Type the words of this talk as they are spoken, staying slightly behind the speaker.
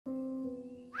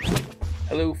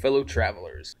Hello, fellow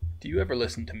travelers. Do you ever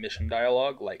listen to mission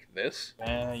dialogue like this?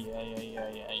 Yeah,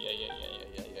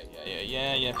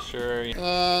 sure.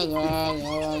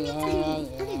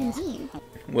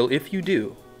 Well, if you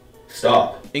do,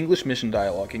 stop. English mission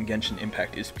dialogue in Genshin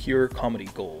Impact is pure comedy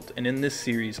gold, and in this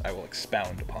series I will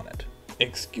expound upon it.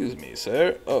 Excuse me,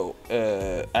 sir. Oh,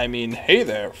 I mean, hey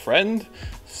there, friend.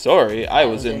 Sorry, I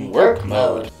was in work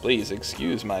mode. Please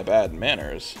excuse my bad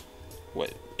manners.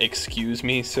 What, excuse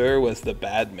me, sir, was the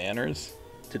bad manners?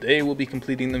 Today we'll be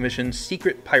completing the mission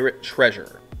Secret Pirate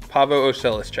Treasure, Pavo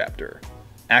Ocelis chapter.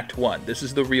 Act 1, this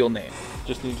is the real name.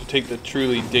 Just need to take the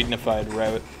truly dignified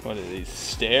route. What are these,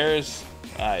 stairs?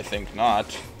 I think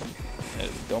not.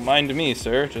 Don't mind me,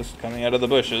 sir, just coming out of the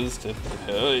bushes to...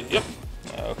 yep.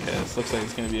 Okay, this looks like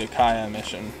it's gonna be a Kaya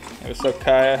mission. Hey, what's up,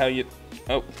 Kaya? How you...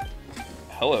 Oh.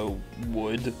 Hello,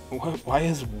 Wood.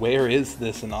 Where is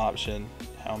this an option?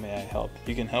 How may I help?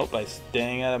 You can help by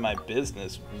staying out of my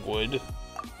business, Wood.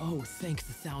 Oh, thank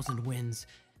the thousand winds.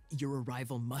 Your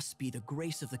arrival must be the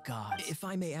grace of the gods. If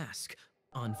I may ask,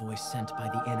 envoy sent by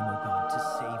the animal god to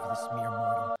save this mere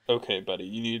mortal. Okay, buddy,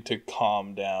 you need to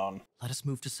calm down. Let us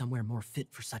move to somewhere more fit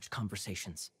for such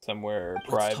conversations. Somewhere Let's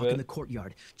private? talk in the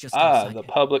courtyard, just outside. The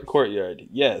public courtyard.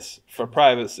 Yes, for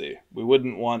privacy. We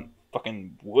wouldn't want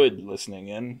fucking Wood listening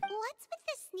in. What's with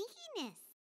the sneakiness?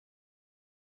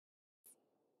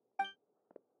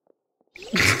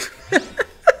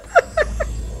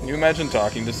 Can you imagine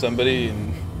talking to somebody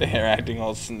and they're acting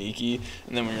all sneaky,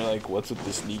 and then when you're like, what's with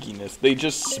the sneakiness? They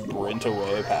just sprint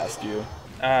away past you.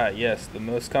 Ah, yes, the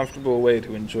most comfortable way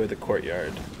to enjoy the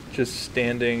courtyard. Just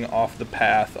standing off the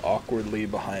path awkwardly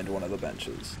behind one of the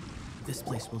benches. This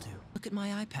place will do. Look at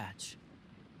my eye patch.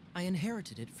 I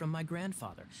inherited it from my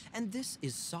grandfather, and this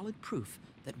is solid proof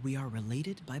that we are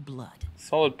related by blood.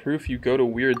 Solid proof you go to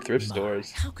weird thrift My,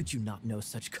 stores. how could you not know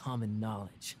such common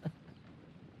knowledge?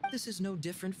 This is no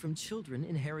different from children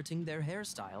inheriting their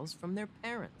hairstyles from their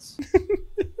parents.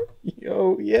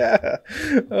 Yo, yeah.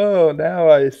 Oh, now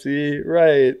I see.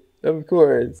 Right. Of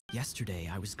course. Yesterday,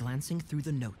 I was glancing through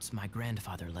the notes my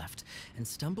grandfather left and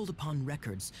stumbled upon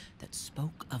records that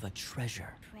spoke of a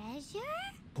treasure. Treasure?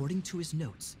 According to his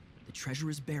notes, the treasure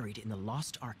is buried in the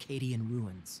lost Arcadian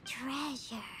ruins.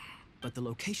 Treasure. But the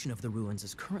location of the ruins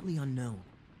is currently unknown.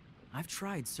 I've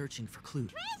tried searching for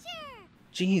clues. Treasure!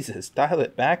 Jesus, dial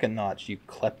it back a notch, you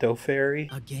klepto fairy.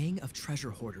 A gang of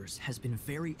treasure hoarders has been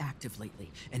very active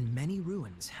lately, and many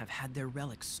ruins have had their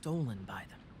relics stolen by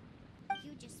them.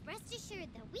 You just rest assured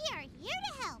that we are here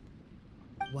to help.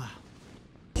 Wow.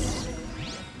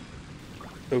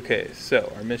 Okay, so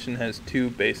our mission has two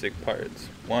basic parts.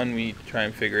 One, we need to try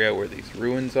and figure out where these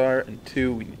ruins are, and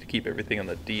two, we need to keep everything on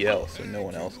the DL so no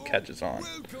one else catches on.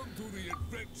 Welcome to the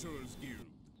Adventurers Guild.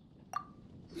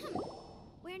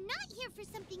 We're not here for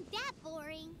something that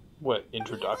boring. What, We're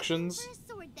introductions? looking for a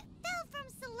sword that fell from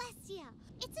Celestia.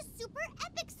 It's a super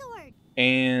epic sword.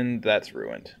 And that's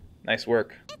ruined. Nice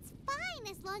work. It's fine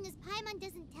as long as Paimon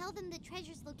doesn't tell them the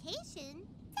treasure's location.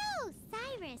 So,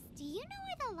 Cyrus, do you know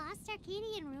where the lost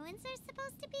Arcadian ruins are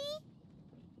supposed to be?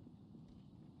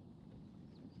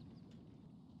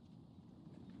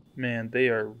 Man, they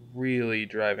are really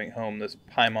driving home this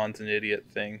Paimon's an idiot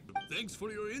thing. Thanks for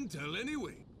your intel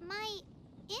anyway. My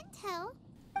intel?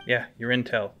 Yeah, your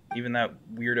intel. Even that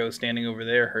weirdo standing over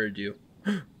there heard you.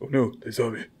 Oh no, they saw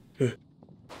me.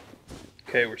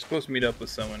 Okay, we're supposed to meet up with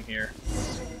someone here.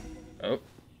 Oh.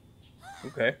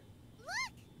 Okay.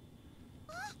 Look!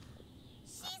 Oh,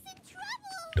 she's in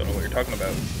trouble! Don't know what you're talking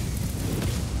about.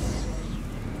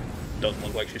 Doesn't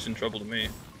look like she's in trouble to me.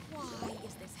 Why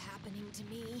is this happening to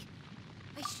me?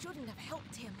 I shouldn't have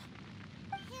helped him.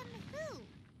 Him who?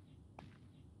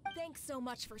 Thanks so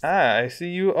much for... Ah, I see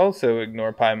you also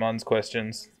ignore Paimon's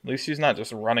questions. At least she's not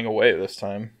just running away this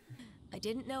time. I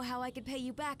didn't know how I could pay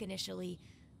you back initially,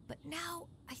 but now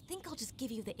I think I'll just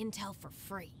give you the intel for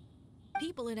free.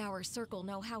 People in our circle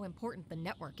know how important the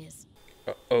network is.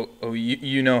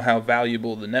 You know how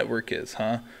valuable the network is,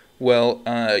 huh? Well,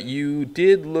 you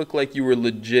did look like you were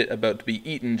legit about to be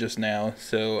eaten just now,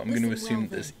 so I'm going to assume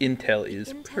this intel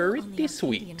is pretty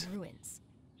sweet. Ruins.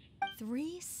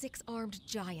 3 6-armed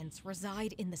giants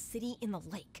reside in the city in the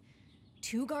lake.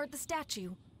 2 guard the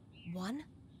statue, 1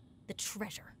 the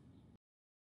treasure.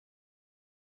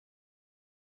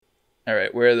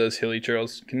 Alright, where are those hilly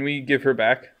churls? Can we give her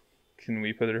back? Can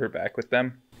we put her back with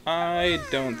them? I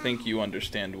don't think you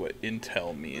understand what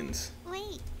intel means.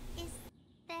 Wait, is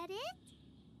that it?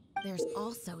 There's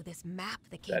also this map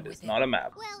that came That with is it. not a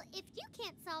map. Well, if you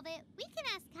can't solve it, we can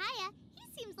ask Kaya. He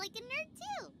seems like a nerd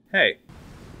too. Hey.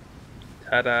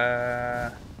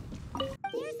 Ta-da!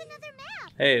 There's another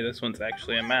map. Hey, this one's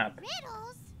actually a map. Riddles.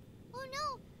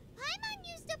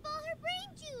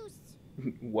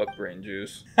 What brain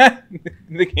juice?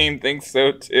 The game thinks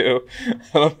so too.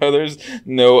 I love how there's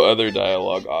no other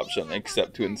dialogue option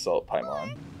except to insult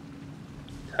Paimon.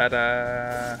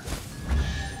 Ta-da!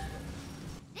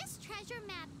 This treasure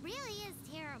map really is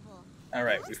terrible.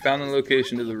 Alright, we found the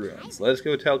location to the ruins. Let's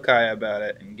go tell Kaya about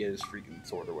it and get his freaking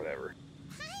sword or whatever.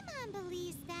 Paimon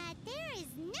believes that there is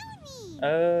no need.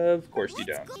 Of course you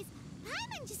don't.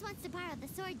 Paimon just wants to borrow the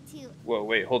sword too. Whoa,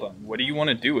 wait, hold on. What do you want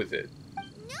to do with it?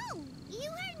 No, you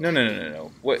heard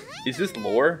No. What? Is this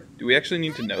lore? Do we actually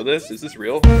need to know this? Is this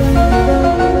real?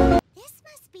 This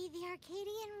must be the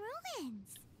Arcadian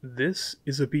ruins. This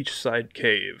is a beachside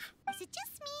cave. Is it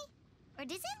just me? Or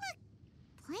does it look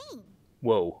plain?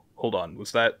 Whoa, hold on.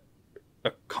 Was that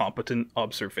a competent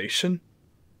observation?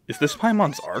 Is this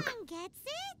Paimon's arc? Paimon gets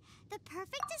it? The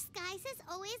perfect disguise is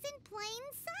always in plain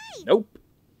sight. Nope.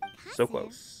 So Cousin.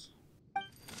 close.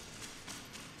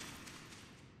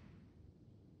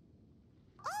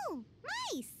 Oh,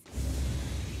 nice!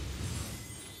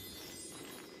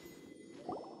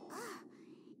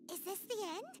 Is this the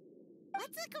end?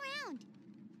 Let's look around.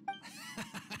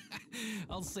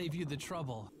 I'll save you the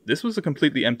trouble. This was a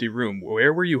completely empty room.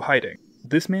 Where were you hiding?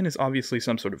 This man is obviously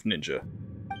some sort of ninja.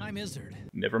 I'm Izzard.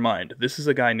 Never mind. This is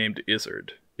a guy named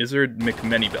Izzard. Izzard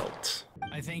McManyBelt.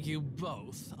 I thank you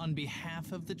both on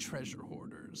behalf of the treasure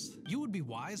hoarders. You would be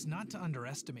wise not to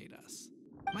underestimate us.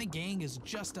 My gang is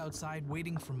just outside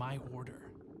waiting for my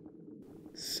order.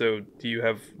 So, do you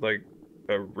have, like,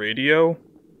 a radio?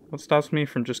 What stops me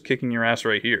from just kicking your ass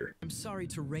right here? I'm sorry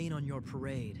to rain on your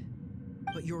parade,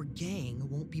 but your gang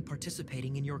won't be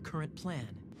participating in your current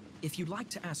plan. If you'd like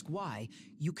to ask why,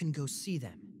 you can go see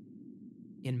them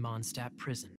in Mondstadt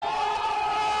prison.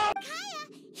 Kaya,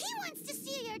 he wants to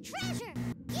steal your treasure.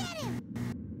 Get him!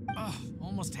 Oh,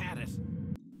 almost had it.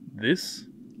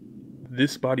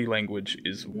 This body language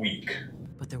is weak.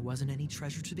 But there wasn't any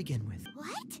treasure to begin with.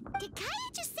 What? Did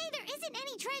Kaya just say there isn't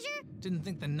any treasure? Didn't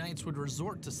think the knights would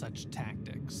resort to such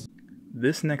tactics.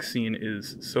 This next scene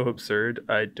is so absurd,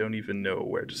 I don't even know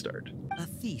where to start. A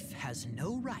thief has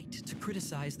no right to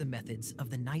criticize the methods of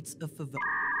the Knights of Favonius.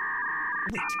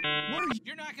 Wait, what are you?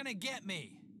 You're not gonna get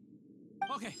me.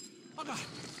 Okay. Oh God.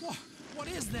 What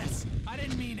is this? I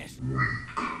didn't mean it.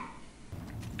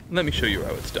 Let me show you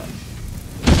how it's done.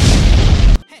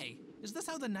 Hey, is this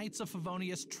how the Knights of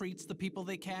Favonius treats the people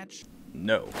they catch?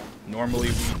 No. Normally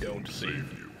we don't save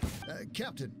you.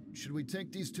 Captain, should we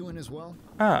take these two in as well?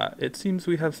 Ah, it seems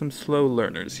we have some slow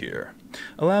learners here.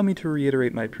 Allow me to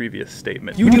reiterate my previous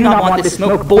statement. You do not want this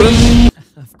smoke, boy!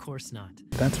 Of course not.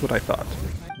 That's what I thought.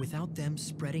 Without them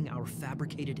spreading our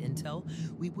fabricated intel,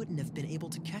 we wouldn't have been able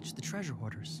to catch the treasure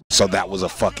hoarders. So that was a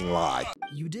fucking lie.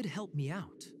 You did help me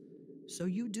out, so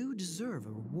you do deserve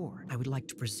a reward. I would like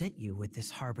to present you with this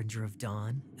Harbinger of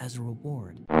Dawn as a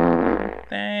reward.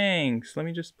 Thanks. Let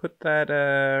me just put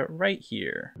that, right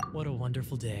here. What a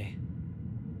wonderful day.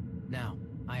 Now,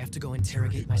 I have to go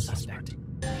interrogate my suspect.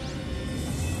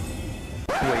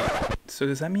 Wait, so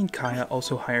does that mean Kaya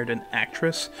also hired an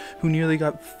actress who nearly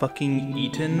got fucking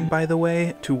eaten, by the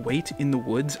way, to wait in the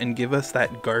woods and give us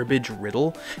that garbage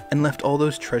riddle and left all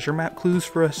those treasure map clues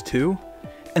for us too?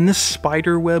 And this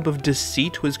spider web of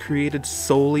deceit was created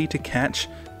solely to catch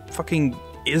fucking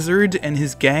Izzard and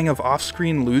his gang of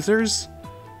off-screen losers?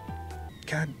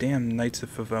 Goddamn Knights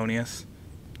of Favonius.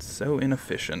 So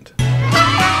inefficient.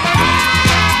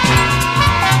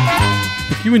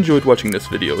 If you enjoyed watching this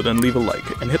video, then leave a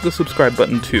like, and hit the subscribe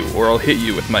button too, or I'll hit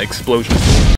you with my explosion sword.